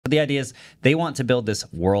But the idea is they want to build this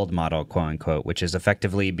world model, quote unquote, which is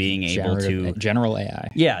effectively being able to general AI.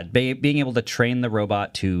 Yeah, being able to train the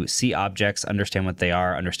robot to see objects, understand what they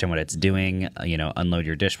are, understand what it's doing, unload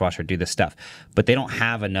your dishwasher, do this stuff. But they don't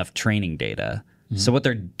have enough training data. So what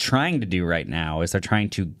they're trying to do right now is they're trying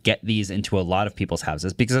to get these into a lot of people's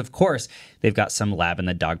houses because, of course, they've got some lab in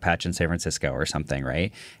the dog patch in San Francisco or something,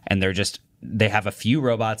 right? And they have a few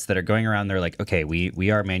robots that are going around. They're like, okay,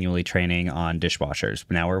 we are manually training on dishwashers.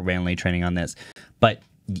 Now we're manually training on this. But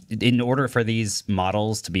in order for these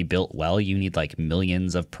models to be built well, you need like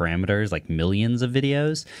millions of parameters, like millions of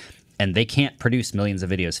videos. And they can't produce millions of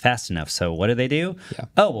videos fast enough. So what do? Yeah.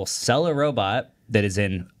 Oh, we'll sell a robot that is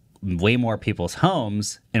in way more people's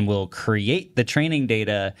homes and will create the training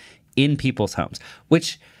data in people's homes,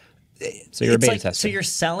 which so you're a beta tester. So you're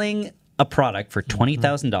selling a product for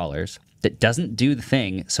 $20,000 that doesn't do the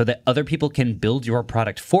thing so that other people can build your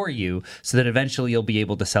product for you so that eventually you'll be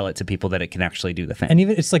able to sell it to people that it can actually do the thing. And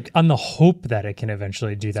even it's like on the hope that it can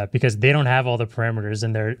eventually do that because they don't have all the parameters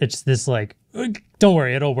and it's this like, don't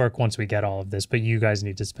worry, it'll work once we get all of this, but you guys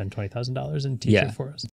need to spend $20,000 and teach it for us.